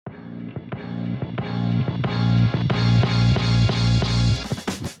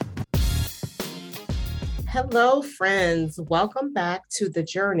Hello, friends. Welcome back to The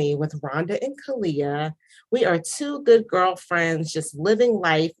Journey with Rhonda and Kalia. We are two good girlfriends just living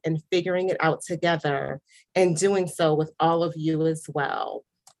life and figuring it out together and doing so with all of you as well.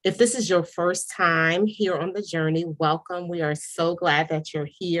 If this is your first time here on The Journey, welcome. We are so glad that you're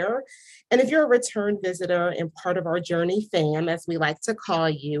here. And if you're a return visitor and part of our Journey fam, as we like to call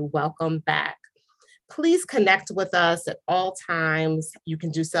you, welcome back. Please connect with us at all times. You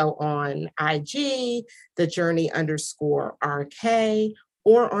can do so on IG, the journey underscore RK,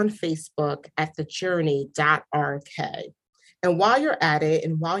 or on Facebook at the journey.rk. And while you're at it,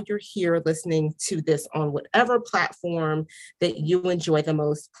 and while you're here listening to this on whatever platform that you enjoy the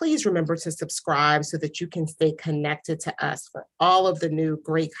most, please remember to subscribe so that you can stay connected to us for all of the new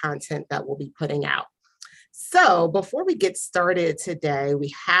great content that we'll be putting out. So before we get started today,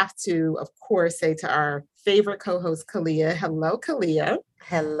 we have to, of course, say to our favorite co-host, Kalia. Hello, Kalia.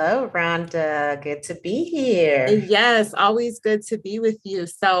 Hello, Rhonda. Good to be here. And yes, always good to be with you.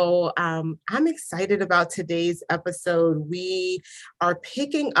 I'm excited about today's episode. We are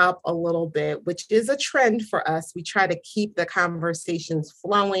picking up a little bit, which is a trend for us. We try to keep the conversations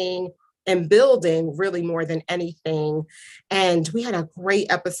flowing and building really more than anything. And we had a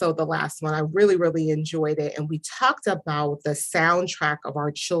great episode, the last one. I really, really enjoyed it. And we talked about the soundtrack of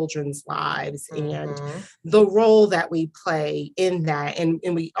our children's lives and Mm-hmm. the role that we play in that. And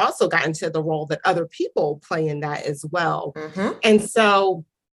we also got into the role that other people play in that as well. Mm-hmm. And so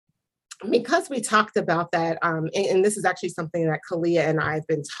because we talked about that, and this is actually something that Kalia and I have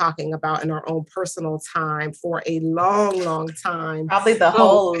been talking about in our own personal time for a long, long time. Probably But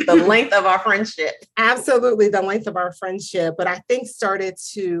the length of our friendship. absolutely the length of our friendship, but I think started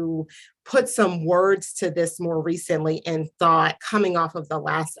to put some words to this more recently and thought coming off of the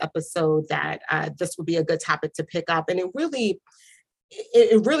last episode that this would be a good topic to pick up. And it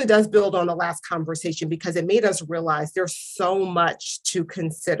really does build on the last conversation because it made us realize there's so much to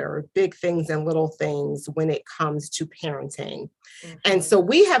consider, big things and little things when it comes to parenting. And Mm-hmm. so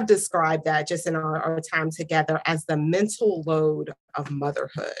we have described that just in our time together as the mental load of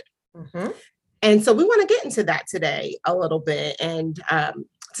motherhood. Mm-hmm. And so we want to get into that today a little bit. And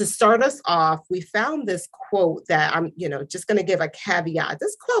to start us off, we found this quote that I'm just going to give a caveat.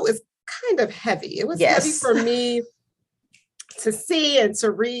 This quote is kind of heavy. It was heavy Yes. for me to see and to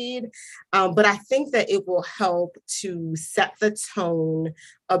read, but I think that it will help to set the tone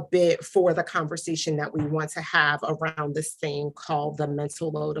a bit for the conversation that we want to have around this thing called the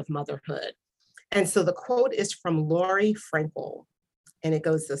mental load of motherhood. And so the quote is from Lori Frankel, and it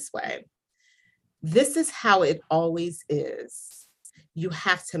goes this way. This is how it always is. You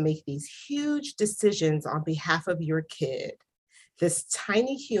have to make these huge decisions on behalf of your kid, this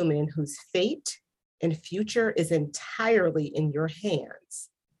tiny human whose fate and future is entirely in your hands,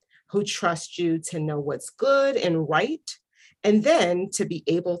 who trusts you to know what's good and right, and then to be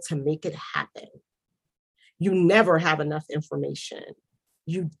able to make it happen. You never have enough information.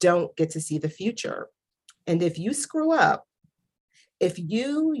 You don't get to see the future. And if you screw up, if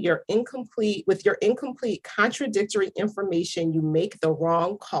with your incomplete contradictory information, you make the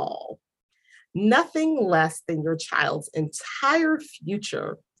wrong call, nothing less than your child's entire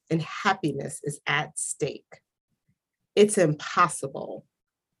future and happiness is at stake. It's impossible.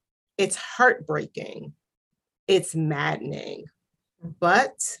 It's heartbreaking. It's maddening,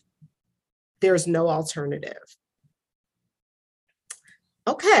 but there's no alternative.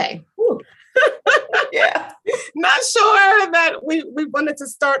 Okay. Yeah. Not sure that we wanted to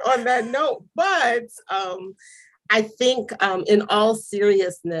start on that note, but I think in all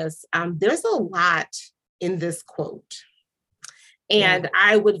seriousness, there's a lot in this quote. Yeah. And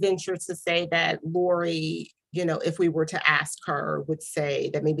I would venture to say that Lori, if we were to ask her, would say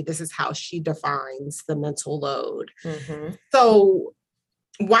that maybe this is how she defines the mental load. Mm-hmm. So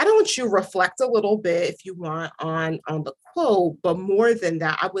why don't you reflect a little bit if you want on the quote, but more than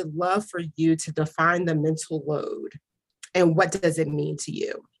that, I would love for you to define the mental load and what does it mean to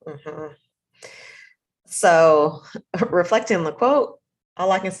you? Mm-hmm. So reflecting on the quote,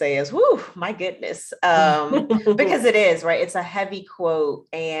 all I can say is, whoo, my goodness. Because it is, right? It's a heavy quote.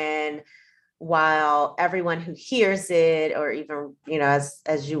 And while everyone who hears it, or even, as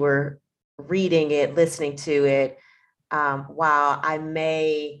you were reading it, listening to it, while I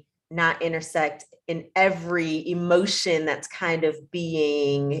may not intersect in every emotion that's kind of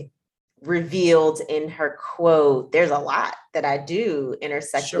being revealed in her quote, there's a lot that I do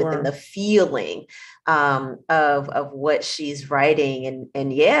intersect with in Sure. the feeling of what she's writing.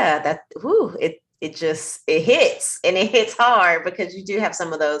 And yeah, that it hits, and it hits hard because you do have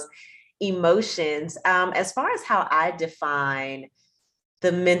some of those emotions. As far as how I define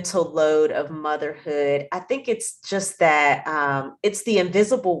the mental load of motherhood. I think it's just that it's the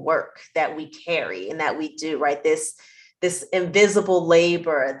invisible work that we carry and that we do, right? This invisible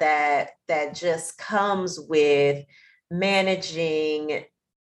labor that just comes with managing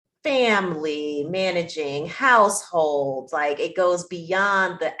family, managing households. Like it goes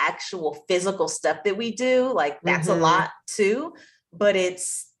beyond the actual physical stuff that we do. Like that's a lot too, but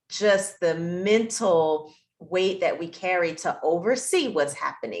it's just the mental weight that we carry to oversee what's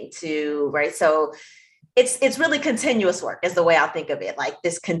happening to, right? So it's really continuous work is the way I think of it. Like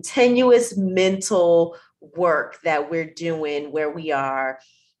this continuous mental work that we're doing where we are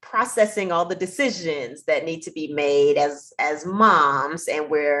processing all the decisions that need to be made as moms, and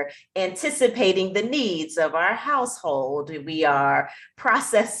we're anticipating the needs of our household. We are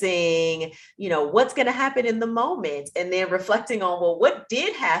processing, what's going to happen in the moment, and then reflecting on, well, what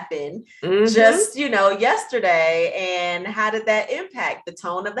did happen just yesterday, and how did that impact the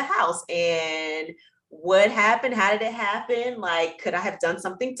tone of the house, and what happened? How did it happen? Like, could I have done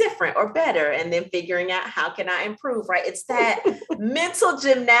something different or better? And then figuring out how can I improve, right? It's that mental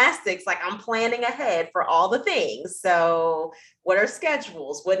gymnastics. Like I'm planning ahead for all the things. So what are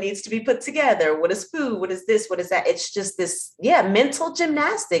schedules? What needs to be put together? What is food? What is this? What is that? It's just this, mental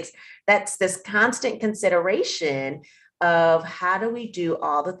gymnastics. That's this constant consideration of how do we do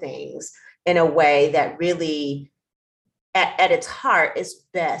all the things in a way that really at its heart is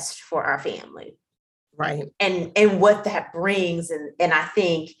best for our family. Right. And what that brings. And I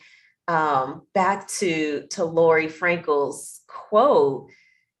think back to Lori Frankel's quote,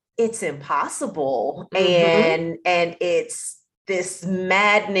 it's impossible. And it's this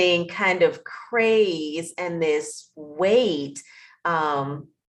maddening kind of craze and this weight, and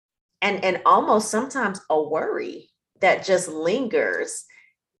almost sometimes a worry that just lingers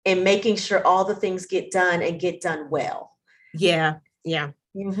in making sure all the things get done and get done well. Yeah. Yeah.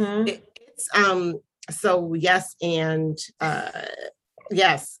 It's so yes. And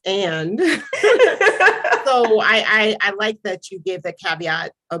yes. And so I like that you gave the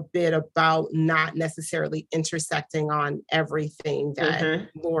caveat a bit about not necessarily intersecting on everything that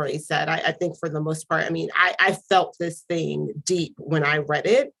Lori said. I think for the most part, I mean, I felt this thing deep when I read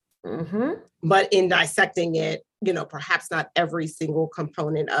it, but in dissecting it, perhaps not every single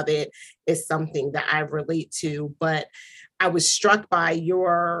component of it is something that I relate to, but I was struck by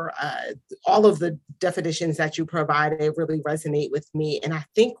your, all of the definitions that you provided really resonate with me. And I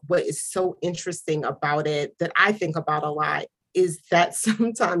think what is so interesting about it that I think about a lot is that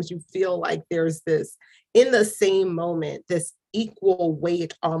sometimes you feel like there's this, in the same moment, this equal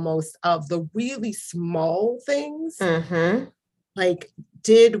weight almost of the really small things. Like,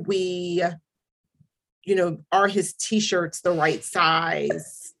 did we, are his t-shirts the right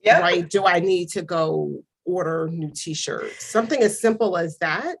size? Right? Do I need to go order new t-shirts? Something as simple as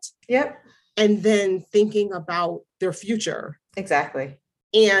that. And then thinking about their future. Exactly.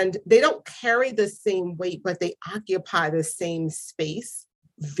 And they don't carry the same weight, but they occupy the same space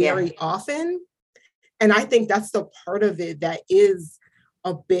very often. And I think that's the part of it that is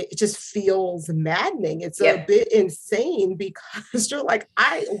a bit, it just feels maddening. It's a bit insane because you're like,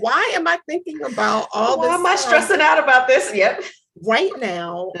 why am I thinking about all this? Why am I stressing out about this? Right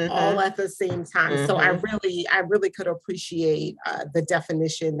now, all at the same time. So I really could appreciate the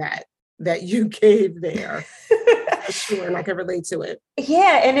definition that you gave there. For sure, and I can relate to it.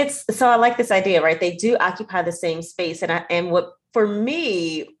 Yeah, and so I like this idea, right? They do occupy the same space, and what for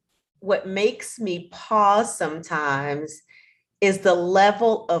me, what makes me pause sometimes is the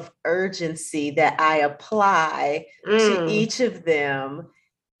level of urgency that I apply to each of them,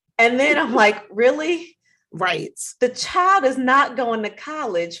 and then I'm like, really? Right. The child is not going to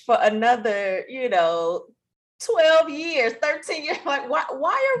college for another, 12 years, 13 years. Like,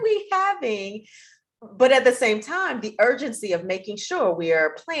 why are we having? But at the same time, the urgency of making sure we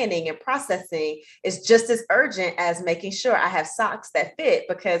are planning and processing is just as urgent as making sure I have socks that fit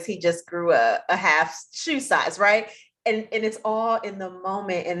because he just grew a half shoe size, right? And it's all in the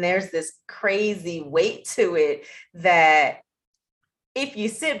moment. And there's this crazy weight to it that if you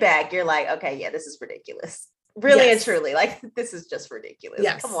sit back, you're like, okay, yeah, this is ridiculous. Really and truly, like, this is just ridiculous.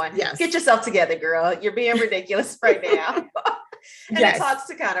 Come on, get yourself together, girl. You're being ridiculous right now. And it talks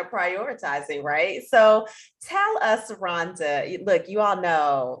to kind of prioritizing, right? So tell us, Rhonda, look, you all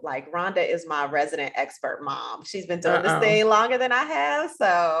know, like, Rhonda is my resident expert mom. She's been doing this thing longer than I have.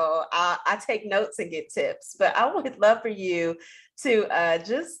 So I take notes and get tips, but I would love for you to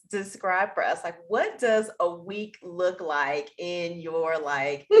just describe for us, like, what does a week look like in your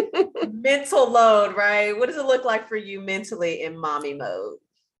like mental load, right? What does it look like for you mentally in mommy mode?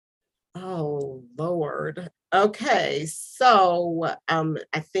 Oh, Lord. Okay. So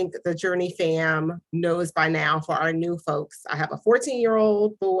I think the Journey fam knows by now for our new folks. I have a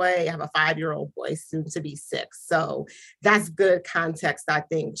 14-year-old boy, I have a 5-year-old boy, soon to be 6. So that's good context, I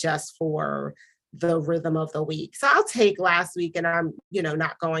think, just for the rhythm of the week. So I'll take last week, and I'm,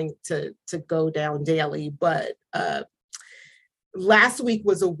 not going to go down daily, but last week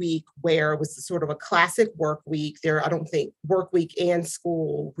was a week where it was sort of a classic work week. I don't think work week and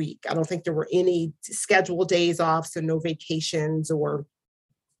school week. I don't think there were any scheduled days off, so no vacations, or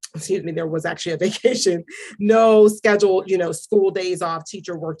excuse me, there was actually a vacation, no scheduled, school days off,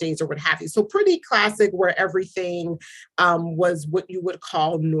 teacher work days, or what have you. So pretty classic, where everything was what you would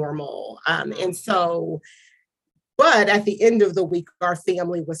call normal. And so but at the end of the week, our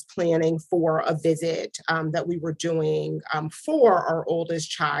family was planning for a visit that we were doing for our oldest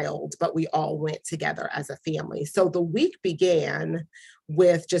child, but we all went together as a family. So the week began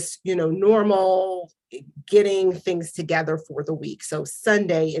with just, normal getting things together for the week. So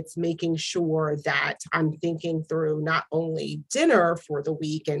Sunday, it's making sure that I'm thinking through not only dinner for the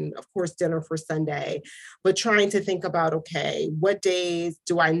week and of course dinner for Sunday, but trying to think about, okay, what days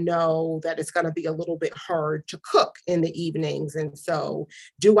do I know that it's going to be a little bit hard to cook in the evenings? And so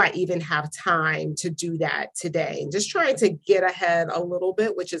do I even have time to do that today? And just trying to get ahead a little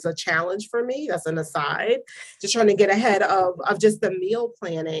bit, which is a challenge for me. That's an aside, just trying to get ahead of just the meal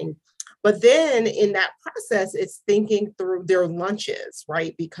planning. But then in that process, it's thinking through their lunches,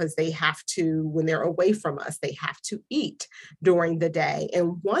 right? Because they have to, when they're away from us, they have to eat during the day.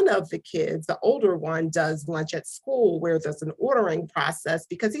 And one of the kids, the older one, does lunch at school where there's an ordering process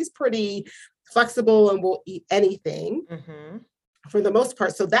because he's pretty flexible and will eat anything Mm-hmm. for the most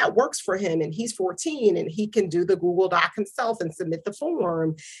part. So that works for him. And he's 14 and he can do the Google Doc himself and submit the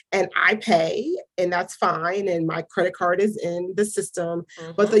form. And I pay, and that's fine. And my credit card is in the system.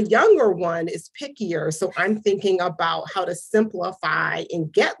 But Mm-hmm. the younger one is pickier. So I'm thinking about how to simplify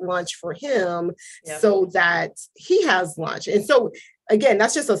and get lunch for him Yep. so that he has lunch. And so, again,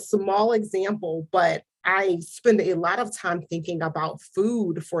 that's just a small example, but I spend a lot of time thinking about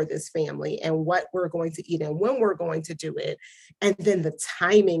food for this family and what we're going to eat and when we're going to do it. And then the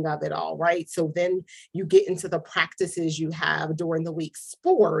timing of it all, right? So then you get into the practices you have during the week,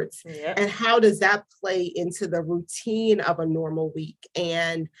 sports, Yep. and how does that play into the routine of a normal week?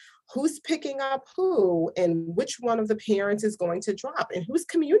 And who's picking up who, and which one of the parents is going to drop, and who's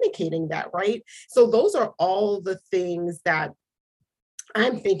communicating that, right? So those are all the things that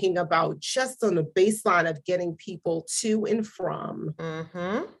I'm thinking about just on the baseline of getting people to and from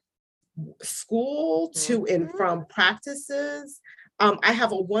Mm-hmm. school, to and Mm-hmm. from practices. I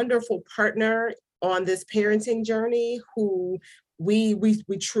have a wonderful partner on this parenting journey who we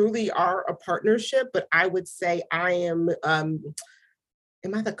truly are a partnership, but I would say I am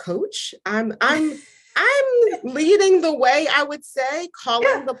I the coach? I'm leading the way, I would say, Yeah.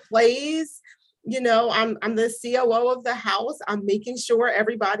 calling the plays. I'm the COO of the house. I'm making sure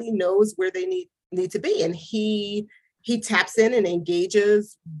everybody knows where they need to be. And he taps in and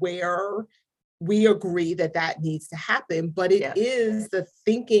engages where we agree that that needs to happen. But it Yeah. is the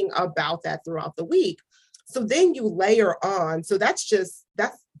thinking about that throughout the week. So then you layer on. So that's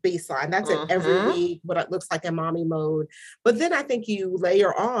baseline. That's in every Mm-hmm. week, what it looks like in mommy mode. But then I think you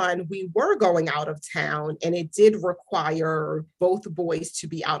layer on, we were going out of town and it did require both boys to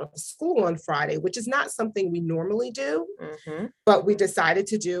be out of school on Friday, which is not something we normally do, Mm-hmm. but we decided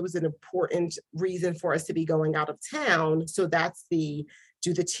to do. It was an important reason for us to be going out of town. So that's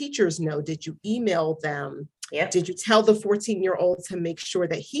do the teachers know? Did you email them? Yep. Did you tell the 14-year-old to make sure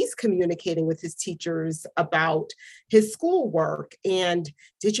that he's communicating with his teachers about his schoolwork? And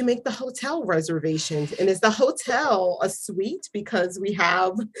did you make the hotel reservations? And is the hotel a suite? Because we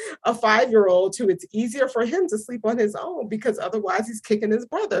have a 5-year-old who it's easier for him to sleep on his own because otherwise he's kicking his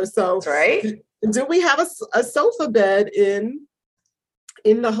brother. So That's right. do we have a sofa bed in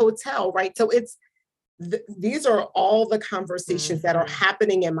the hotel, right? So these are all the conversations that are Mm-hmm.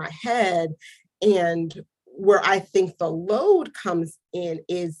 happening in my head. And where I think the load comes in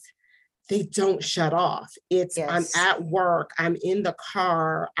is they don't shut off. I'm Yes. at work, I'm in the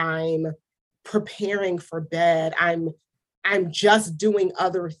car, I'm preparing for bed, I'm just doing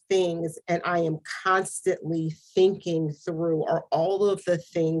other things, and I am constantly thinking through are all of the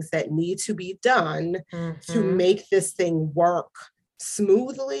things that need to be done to Mm-hmm. make this thing work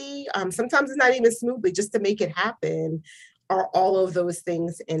smoothly. Sometimes it's not even smoothly, just to make it happen. Are all of those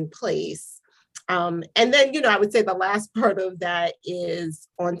things in place? And then, I would say the last part of that is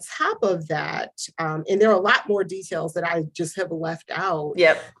on top of that, and there are a lot more details that I just have left out.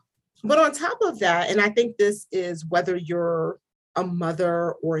 Yep. But on top of that, and I think this is whether you're a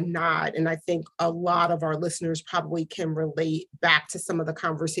mother or not. And I think a lot of our listeners probably can relate back to some of the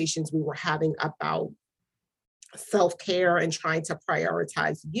conversations we were having about self-care and trying to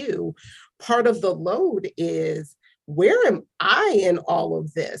prioritize you. Part of the load is, where am I in all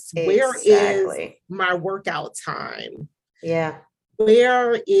of this? Where is Exactly. my workout time? Yeah.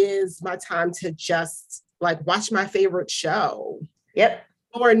 Where is my time to just like watch my favorite show? Yep.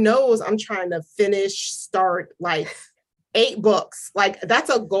 Lord knows I'm trying to start like 8 books. Like that's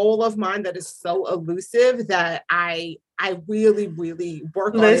a goal of mine that is so elusive that I really, really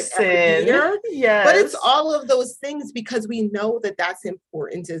work on it every Listen, year. But it's yes. all of those things because we know that that's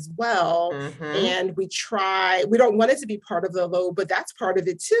important as well. Mm-hmm. And we don't want it to be part of the load, but that's part of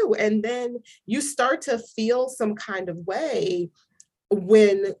it too. And then you start to feel some kind of way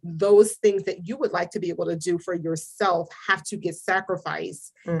when those things that you would like to be able to do for yourself have to get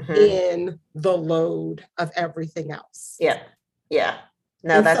sacrificed Mm-hmm. in the load of everything else. Yeah. Yeah.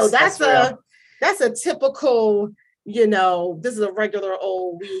 No, And so that's real. that's a typical, this is a regular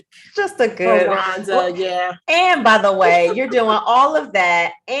old week Just a for good. Well, Rhonda. Yeah. and by the way, you're doing all of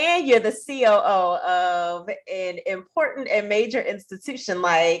that, and you're the COO of an important and major institution.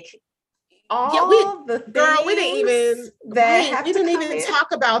 Like Yeah, all the girl, we didn't things even, that right. have We to didn't come even in. talk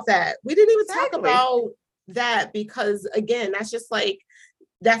about that. We didn't even talk Exactly. about that because again, that's just like,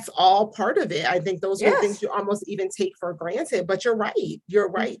 that's all part of it. I think those are things Yes. you almost even take for granted, but you're right. You're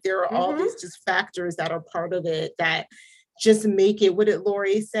right. There are all Mm-hmm. these just factors that are part of it that just make it, what did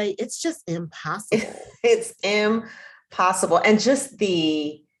Lori say? It's just impossible. It's impossible. And just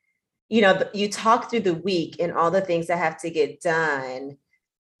you talk through the week and all the things that have to get done.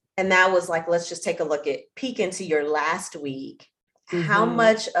 And that was like, let's just take a peek into your last week. How Mm-hmm.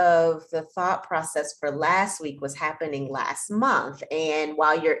 much of the thought process for last week was happening last month? And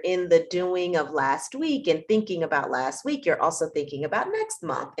while you're in the doing of last week and thinking about last week, you're also thinking about next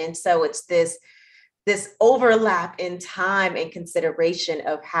month. And so it's this overlap in time and consideration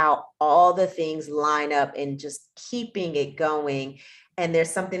of how all the things line up and just keeping it going. And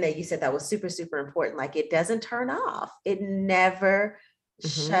there's something that you said that was super, super important. Like it doesn't turn off. It never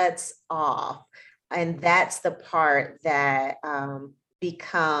Mm-hmm. shuts off. And that's the part that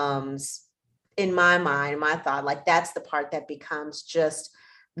becomes, in my mind, my thought, like that's the part that becomes just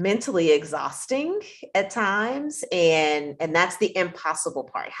mentally exhausting at times. And that's the impossible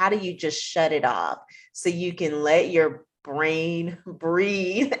part. How do you just shut it off so you can let your brain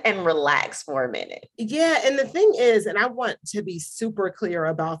breathe and relax for a minute? Yeah. And the thing is, and I want to be super clear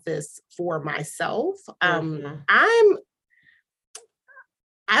about this for myself. Mm-hmm.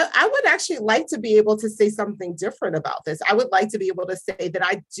 I would actually like to be able to say something different about this. I would like to be able to say that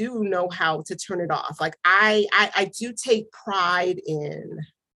I do know how to turn it off. Like I do take pride in,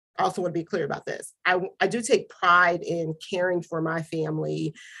 I also want to be clear about this. I do take pride in caring for my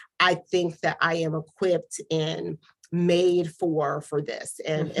family. I think that I am equipped and made for this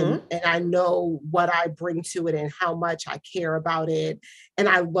Mm-hmm. and I know what I bring to it and how much I care about it. And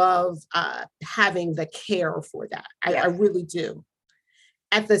I love having the care for that. I Yeah. really do.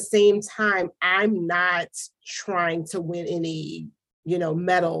 At the same time, I'm not trying to win any,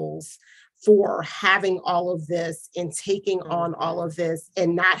 medals for having all of this and taking on all Mm-hmm. of this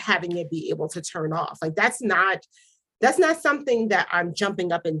and not having it be able to turn off. Like that's not something that I'm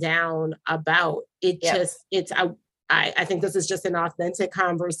jumping up and down about. It Yep. just I think this is just an authentic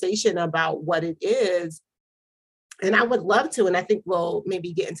conversation about what it is. And I would love to, and I think we'll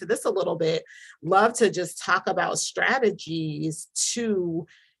maybe get into this a little bit, love to just talk about strategies to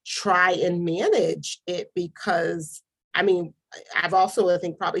try and manage it because, I mean, I've also, I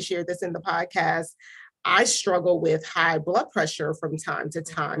think, probably shared this in the podcast. I struggle with high blood pressure from time to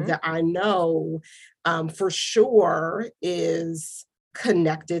time Mm-hmm. that I know for sure is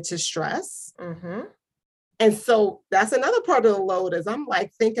connected to stress. Mm-hmm. And so that's another part of the load is I'm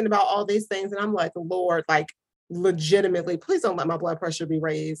like thinking about all these things and I'm like, Lord, like legitimately, please don't let my blood pressure be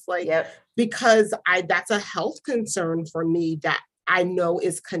raised. Like, Yep. because that's a health concern for me that I know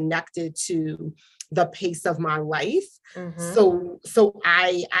is connected to the pace of my life. Mm-hmm. So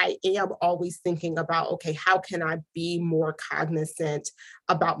I am always thinking about, okay, how can I be more cognizant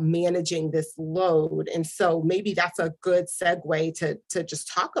about managing this load? And so maybe that's a good segue to just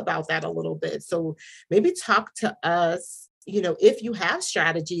talk about that a little bit. So maybe talk to us, if you have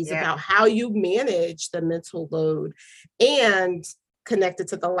strategies Yeah. about how you manage the mental load, and connected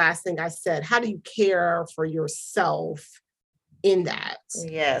to the last thing I said, how do you care for yourself in that.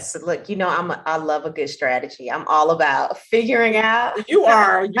 Yes. Look, I love a good strategy. I'm all about figuring out You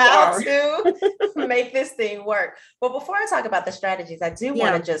are. how to make this thing work. But before I talk about the strategies, I do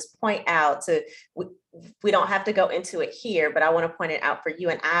want to just point out we don't have to go into it here, but I want to point it out for you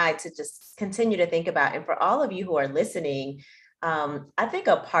and I to just continue to think about. And for all of you who are listening, I think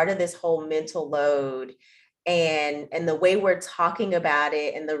a part of this whole mental load and the way we're talking about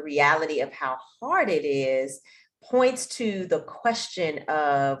it and the reality of how hard it is points to the question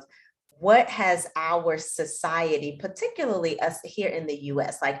of what has our society, particularly us here in the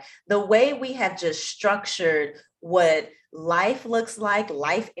US, like the way we have just structured what life looks like,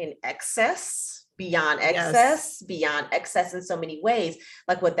 life in excess, beyond excess in so many ways,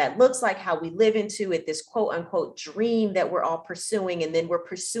 like what that looks like, how we live into it, this quote unquote dream that we're all pursuing. And then we're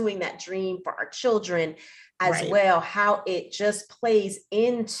pursuing that dream for our children as well, how it just plays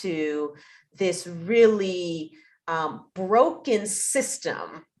into this really broken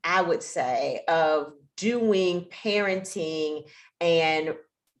system, I would say, of doing parenting and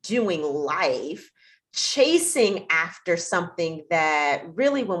doing life, chasing after something that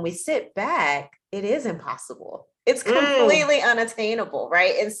really, when we sit back, it is impossible. It's completely unattainable,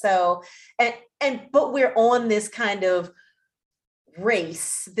 right? And so, but we're on this kind of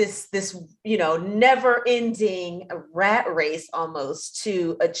race, this never ending rat race almost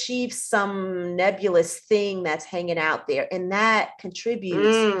to achieve some nebulous thing that's hanging out there, and that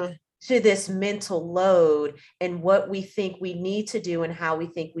contributes to this mental load and what we think we need to do and how we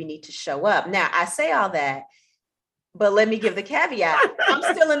think we need to show up. Now, I say all that, but let me give the caveat.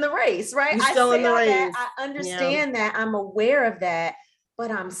 I'm still in the race, right? You're still in the race. I understand that. I'm aware of that. But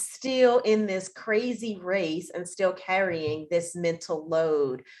I'm still in this crazy race and still carrying this mental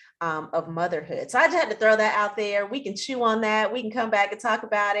load of motherhood. So I just had to throw that out there. We can chew on that. We can come back and talk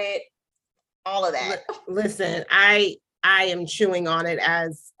about it. All of that. Listen, I am chewing on it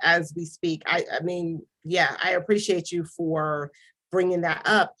as we speak. I mean, yeah, I appreciate you for bringing that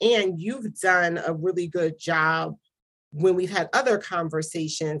up. And you've done a really good job when we've had other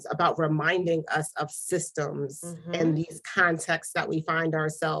conversations about reminding us of systems and these contexts that we find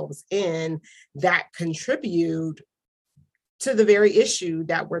ourselves in that contribute to the very issue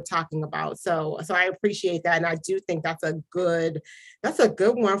that we're talking about. So I appreciate that. And I do think that's a good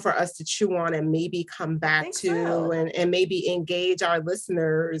one for us to chew on and maybe come back to and maybe engage our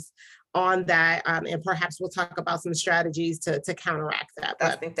listeners on that. And perhaps we'll talk about some strategies to counteract that.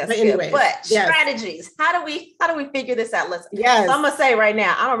 I think that's good. But strategies, how do we figure this out? So I'm gonna say right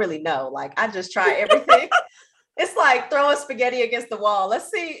now, I don't really know. Like, I just try everything. It's like throwing spaghetti against the wall. Let's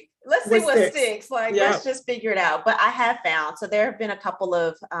see what sticks. Like, let's just figure it out. But I have found, so there have been a couple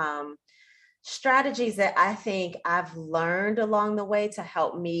of strategies that I think I've learned along the way to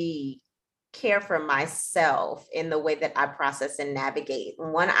help me care for myself in the way that I process and navigate.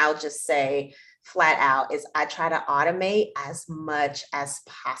 One, I'll just say flat out, is I try to automate as much as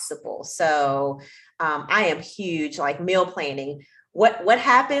possible. So I am huge, like meal planning. What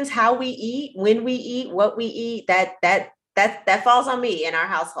happens, how we eat, when we eat, what we eat, that falls on me in our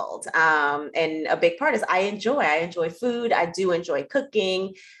household. And a big part is I enjoy food. I do enjoy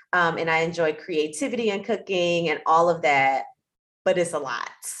cooking, and I enjoy creativity in cooking and all of that, but it's a lot.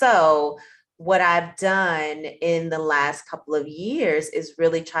 So what I've done in the last couple of years is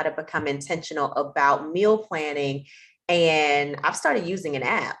really try to become intentional about meal planning. And I've started using an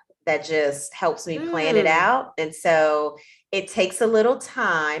app that just helps me plan it out. And so it takes a little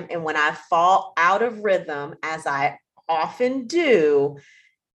time. And when I fall out of rhythm, as I often do,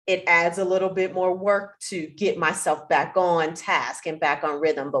 it adds a little bit more work to get myself back on task and back on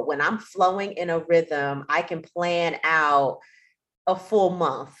rhythm. But when I'm flowing in a rhythm, I can plan out a full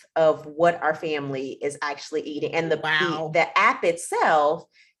month of what our family is actually eating. And the app itself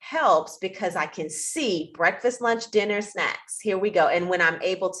helps because I can see breakfast, lunch, dinner, snacks. Here we go. And when I'm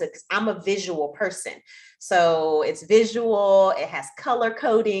able to, 'cause I'm a visual person. So it's visual, it has color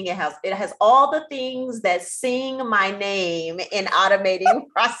coding, it has all the things that sing my name in automating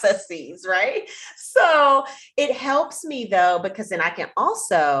processes, right? So it helps me though, because then I can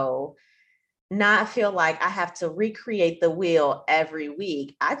also not feel like I have to recreate the wheel every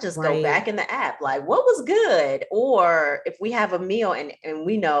week. I just go back in the app, like, what was good? Or if we have a meal and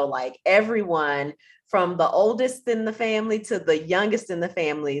we know like everyone from the oldest in the family to the youngest in the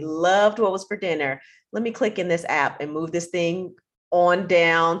family loved what was for dinner. Let me click in this app and move this thing on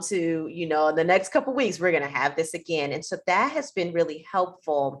down to, the next couple of weeks, we're going to have this again. And so that has been really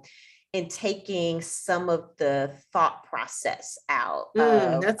helpful in taking some of the thought process out.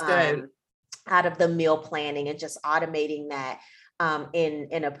 That's good. Out of the meal planning and just automating that.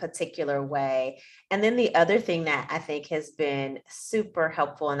 in a particular way. And then the other thing that I think has been super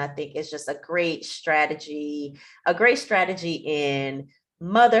helpful, and I think is just a great strategy in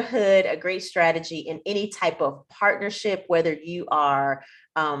motherhood, a great strategy in any type of partnership, whether you are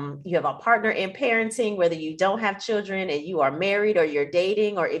you have a partner in parenting, whether you don't have children and you are married, or you're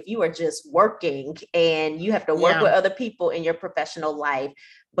dating, or if you are just working and you have to work with other people in your professional life,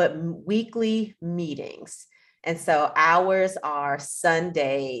 but weekly meetings. And so ours are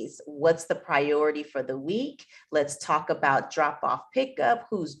Sundays. What's the priority for the week? Let's talk about drop off pickup.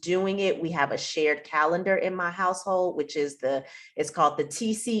 Who's doing it? We have a shared calendar in my household, which is it's called the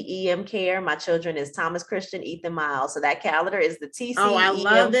TCEM Care. My children is Thomas Christian, Ethan Miles. So that calendar is the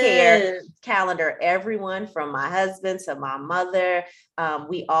TCEM Care calendar. Everyone from my husband to my mother,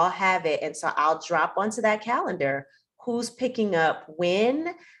 we all have it. And so I'll drop onto that calendar who's picking up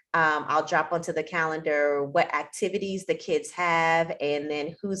when. I'll drop onto the calendar what activities the kids have, and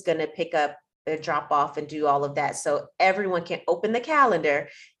then who's going to pick up or drop off and do all of that. So everyone can open the calendar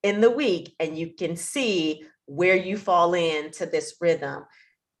in the week and you can see where you fall into this rhythm.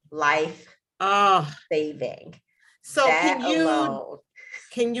 Life saving. So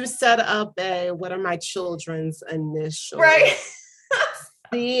can you set up what are my children's initials? Right.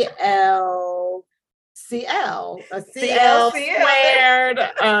 CL squared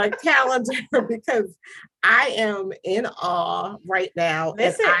calendar, because I am in awe right now.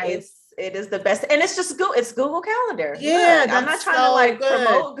 Listen, it is the best, and it's just Google Calendar. Yeah, I'm not trying to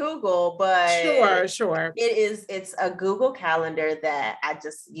promote Google, but sure. It's a Google Calendar that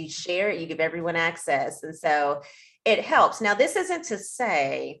you share it, you give everyone access, and so it helps. Now, this isn't to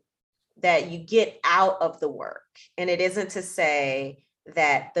say that you get out of the work, and it isn't to say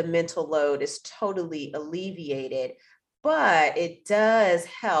that the mental load is totally alleviated, but it does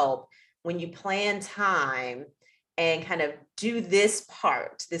help when you plan time and kind of do this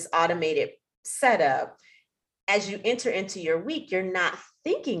automated setup. As you enter into your week, you're not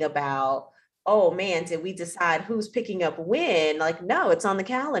thinking about, oh man, did we decide who's picking up when? Like, no, it's on the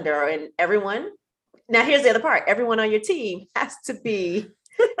calendar, and everyone. Now, here's the other part. Everyone on your team has to be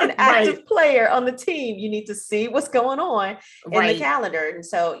an active player on the team. You need to see what's going on in the calendar. And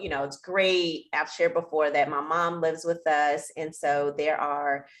so, it's great. I've shared before that my mom lives with us. And so there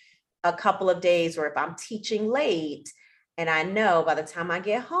are a couple of days where if I'm teaching late and I know by the time I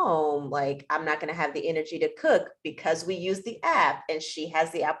get home, like I'm not going to have the energy to cook, because we use the app and she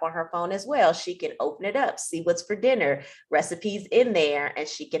has the app on her phone as well. She can open it up, see what's for dinner, recipes in there, and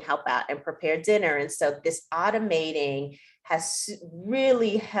she can help out and prepare dinner. And so this automating has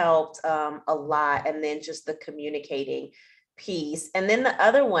really helped a lot. And then just the communicating piece. And then the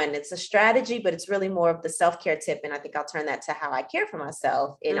other one, it's a strategy, but it's really more of the self-care tip. And I think I'll turn that to how I care for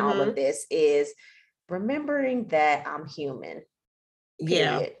myself in all of this, is remembering that I'm human.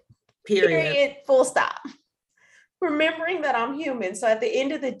 Period. Full stop. Remembering that I'm human. So at the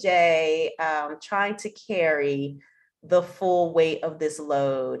end of the day, trying to carry the full weight of this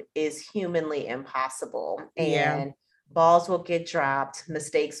load is humanly impossible. And balls will get dropped,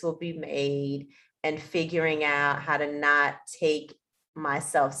 mistakes will be made, and figuring out how to not take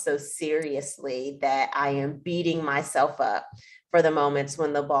myself so seriously that I am beating myself up for the moments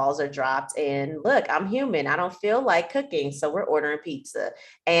when the balls are dropped. And look, I'm human. I don't feel like cooking, so we're ordering pizza.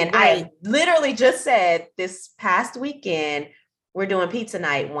 And I literally just said this past weekend, we're doing pizza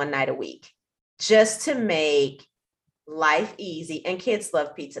night one night a week, just to make life easy. And kids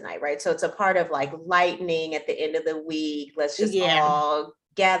love pizza night, right? So it's a part of like lightening at the end of the week. Let's just all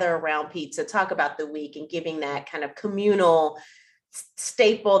gather around pizza, talk about the week, and giving that kind of communal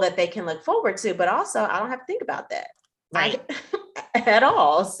staple that they can look forward to. But also, I don't have to think about that at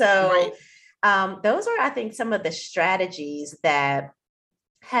all. So those are, I think, some of the strategies that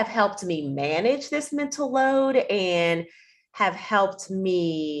have helped me manage this mental load and have helped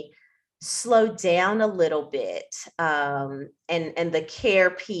me slow down a little bit. And the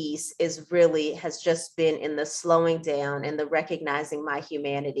care piece has just been in the slowing down and the recognizing my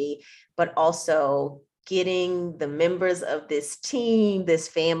humanity, but also getting the members of this team, this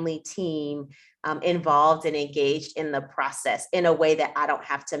family team, involved and engaged in the process in a way that I don't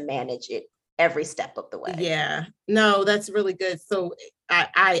have to manage it every step of the way. Yeah, no, that's really good. So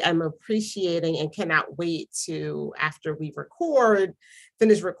I am appreciating and cannot wait to, after we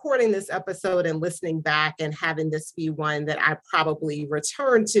finish recording this episode and listening back and having this be one that I probably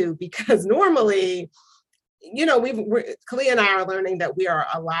return to, because normally, Khalea and I are learning that we are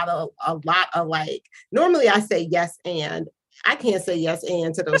a lot alike. Normally I say yes, and I can't say yes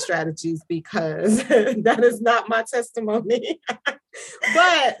and to those strategies because that is not my testimony.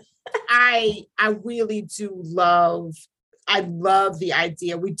 But I really do love I love the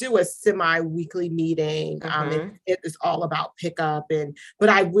idea. We do a semi-weekly meeting. It is all about pickup, but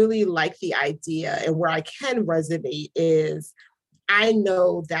I really like the idea. And where I can resonate is I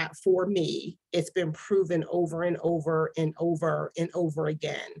know that for me, it's been proven over and over and over and over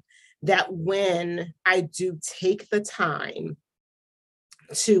again that when I do take the time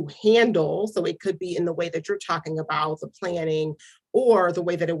to handle, so it could be in the way that you're talking about, the planning, or the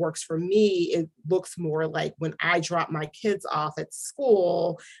way that it works for me, it looks more like when I drop my kids off at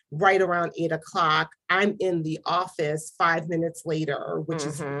school right around 8 o'clock, I'm in the office 5 minutes later, which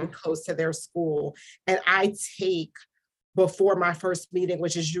is really close to their school. And I take before my first meeting,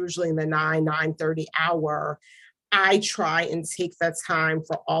 which is usually in the 9:30 hour, I try and take that time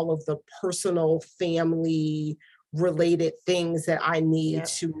for all of the personal family related things that I need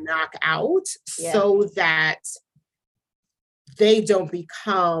to knock out so that they don't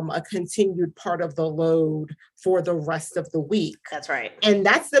become a continued part of the load for the rest of the week. That's right. And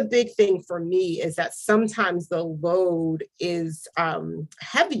that's the big thing for me is that sometimes the load is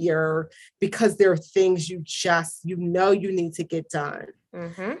heavier because there are things you need to get done.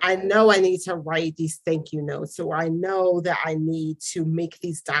 I know I need to write these thank you notes, or I know that I need to make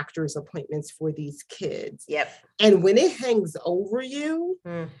these doctor's appointments for these kids. And when it hangs over you,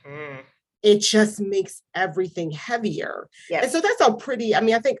 it just makes everything heavier. And so that's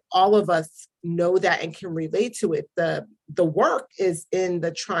I think all of us know that and can relate to it. The work is in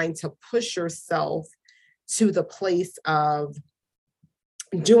the trying to push yourself to the place of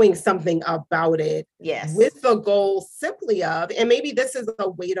doing something about it with the goal simply of, and maybe this is a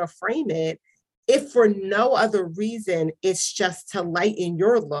way to frame it, if for no other reason, it's just to lighten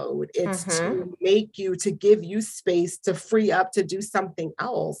your load. It's to give you space to free up to do something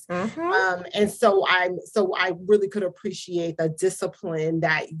else. And so I really could appreciate the discipline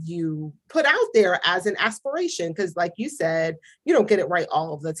that you put out there as an aspiration. Because like you said, you don't get it right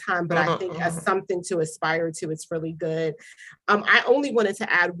all of the time, but I think as something to aspire to, it's really good. I only wanted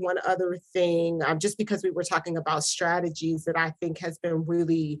to add one other thing, just because we were talking about strategies that I think has been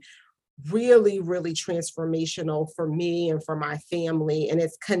really transformational for me and for my family. And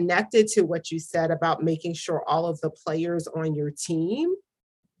it's connected to what you said about making sure all of the players on your team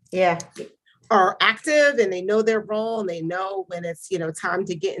are active and they know their role and they know when it's, time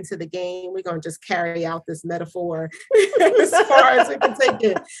to get into the game. We're going to just carry out this metaphor as far as we can take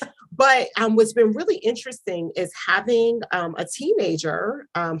it. But what's been really interesting is having a teenager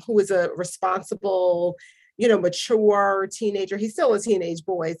who is a responsible, mature teenager. He's still a teenage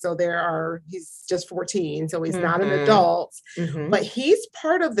boy. So he's just 14. So he's not an adult, but he's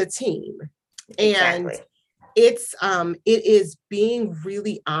part of the team. And it is being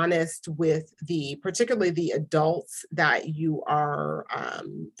really honest with particularly the adults that you are,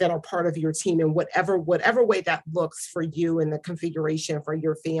 that are part of your team, in whatever way that looks for you in the configuration for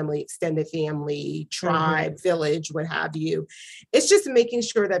your family, extended family, tribe, village, what have you. It's just making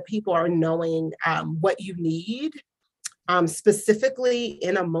sure that people are knowing what you need specifically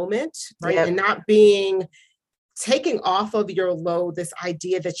in a moment, right? And not taking off of your load this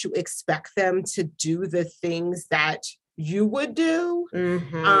idea that you expect them to do the things that you would do.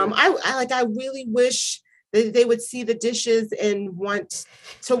 I really wish that they would see the dishes and want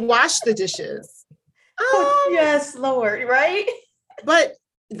to wash the dishes. Yes, Lord, right? But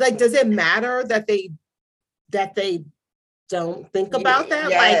does it matter that they don't think about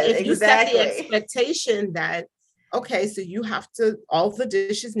that? If you set the expectation that, okay, so all the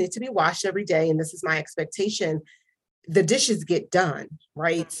dishes need to be washed every day, and this is my expectation, the dishes get done,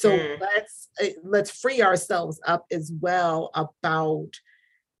 right? So let's free ourselves up as well about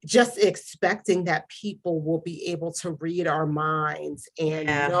just expecting that people will be able to read our minds and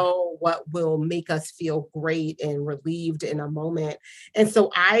know what will make us feel great and relieved in a moment. And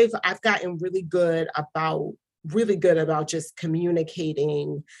so I've gotten really good about just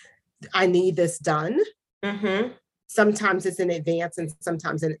communicating, I need this done. Sometimes it's in advance and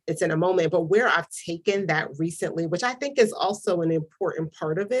sometimes it's in a moment. But where I've taken that recently, which I think is also an important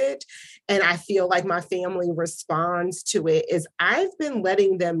part of it, and I feel like my family responds to it, is I've been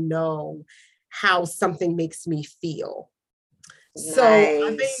letting them know how something makes me feel. So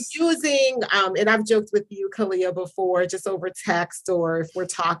I've been using, and I've joked with you, Kalia, before, just over text or if we're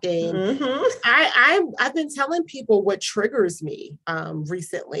talking, I've been telling people what triggers me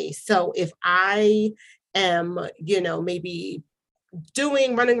recently. So if I am, maybe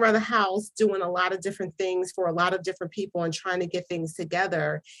running around the house, doing a lot of different things for a lot of different people and trying to get things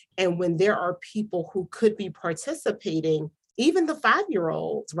together. And when there are people who could be participating, even the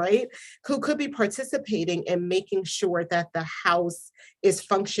 5-year-olds, right? Who could be participating and making sure that the house is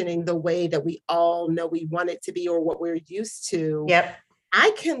functioning the way that we all know we want it to be or what we're used to. Yep.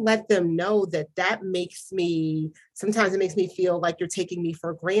 I can let them know that that makes me, sometimes it makes me feel like you're taking me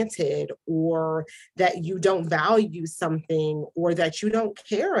for granted, or that you don't value something, or that you don't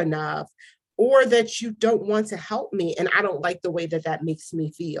care enough, or that you don't want to help me. And I don't like the way that that makes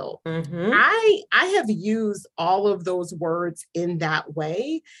me feel. Mm-hmm. I have used all of those words in that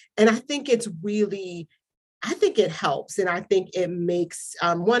way. And I think it's really, I think it helps. And I think it makes,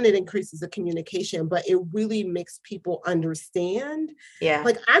 one, it increases the communication, but it really makes people understand. Yeah.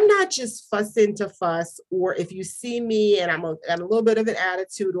 Like, I'm not just fussing to fuss, or if you see me and I'm a little bit of an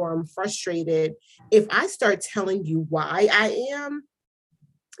attitude or I'm frustrated, if I start telling you why I am,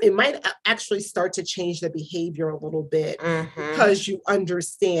 it might actually start to change the behavior a little bit, Mm-hmm. because you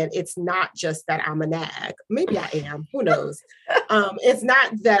understand it's not just that I'm a nag. Maybe I am, who knows? It's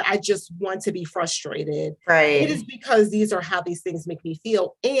not that I just want to be frustrated. It Right. is because these are how these things make me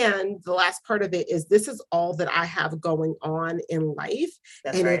feel. And the last part of it is, this is all that I have going on in life.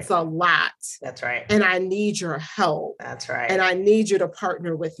 That's And right. it's a lot. That's right. And I need your help. That's And right. I need you to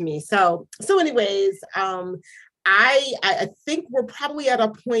partner with me. So anyways, I think we're probably at a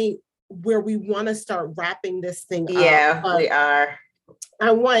point where we want to start wrapping this thing up. Yeah, But we are.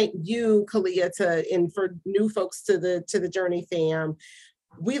 I want you, Kalia, to, and for new folks to the Journey fam,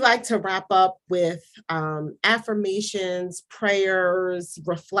 we like to wrap up with affirmations, prayers,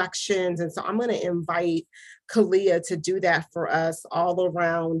 reflections. And so I'm going to invite Kalia to do that for us all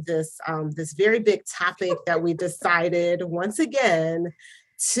around this very big topic that we decided once again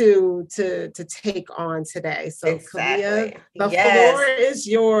to take on today. So Kalia, Exactly. the floor Yes. is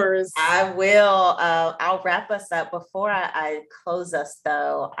yours. I will. I'll wrap us up. Before I close us,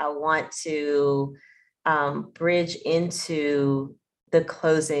 though, I want to bridge into the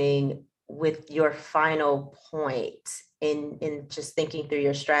closing with your final point in just thinking through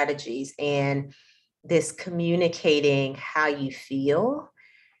your strategies and this communicating how you feel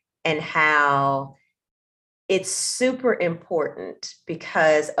and how it's super important,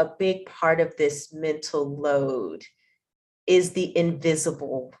 because a big part of this mental load is the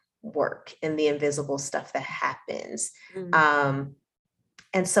invisible work and the invisible stuff that happens. Mm. Um,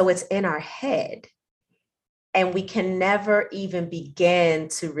 and so it's in our head. And we can never even begin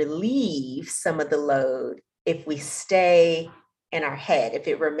to relieve some of the load if we stay in our head, if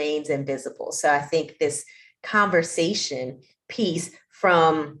it remains invisible. So I think this conversation piece,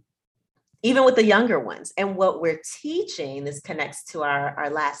 from even with the younger ones, and what we're teaching, this connects to our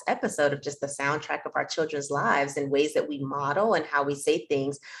last episode of just the soundtrack of our children's lives and ways that we model and how we say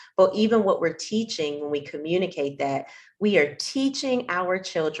things. But even what we're teaching when we communicate that, we are teaching our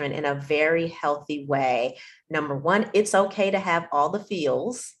children in a very healthy way. Number one, it's okay to have all the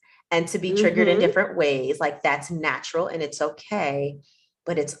feels and to be triggered in Mm-hmm. different ways. Like, that's natural and it's okay.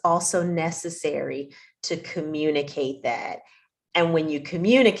 But it's also necessary to communicate that. And when you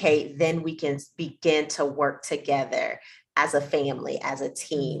communicate, then we can begin to work together as a family, as a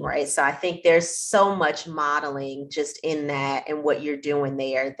team, right? So I think there's so much modeling just in that and what you're doing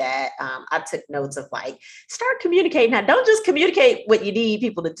there that I took notes of, like, start communicating. Now, don't just communicate what you need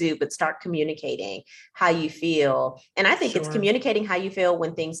people to do, but start communicating how you feel. And I think it's Sure. communicating how you feel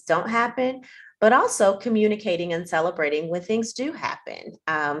when things don't happen, but also communicating and celebrating when things do happen.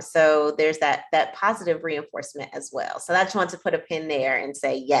 So there's that positive reinforcement as well. So I just want to put a pin there and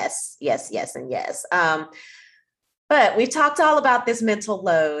say yes, yes, yes, and yes. But we've talked all about this mental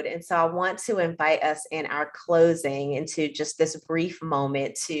load. And so I want to invite us in our closing into just this brief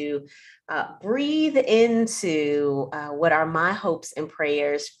moment to breathe into what are my hopes and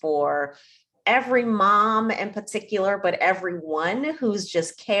prayers for every mom in particular, but everyone who's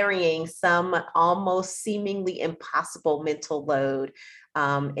just carrying some almost seemingly impossible mental load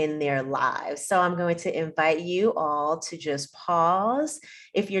in their lives. So I'm going to invite you all to just pause.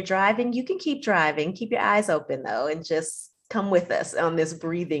 If you're driving, you can keep driving, keep your eyes open though, and just come with us on this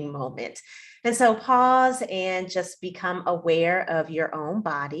breathing moment. And so pause and just become aware of your own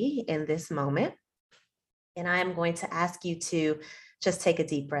body in this moment. And I am going to ask you to just take a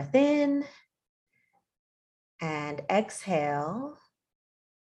deep breath in and exhale.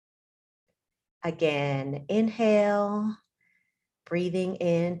 Again, inhale, breathing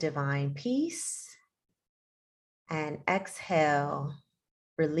in divine peace, and exhale,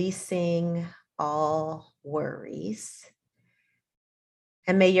 releasing all worries.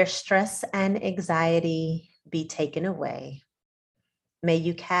 And may your stress and anxiety be taken away. May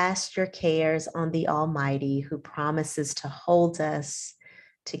you cast your cares on the Almighty, who promises to hold us,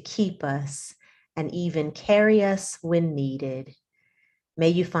 to keep us, and even carry us when needed. May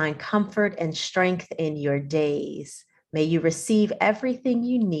you find comfort and strength in your days. May you receive everything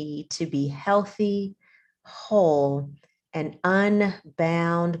you need to be healthy, whole, and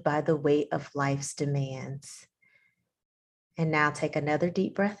unbound by the weight of life's demands. And now take another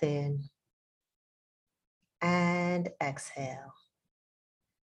deep breath in and exhale.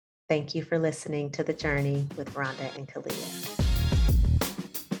 Thank you for listening to The Journey with Rhonda and Kalia.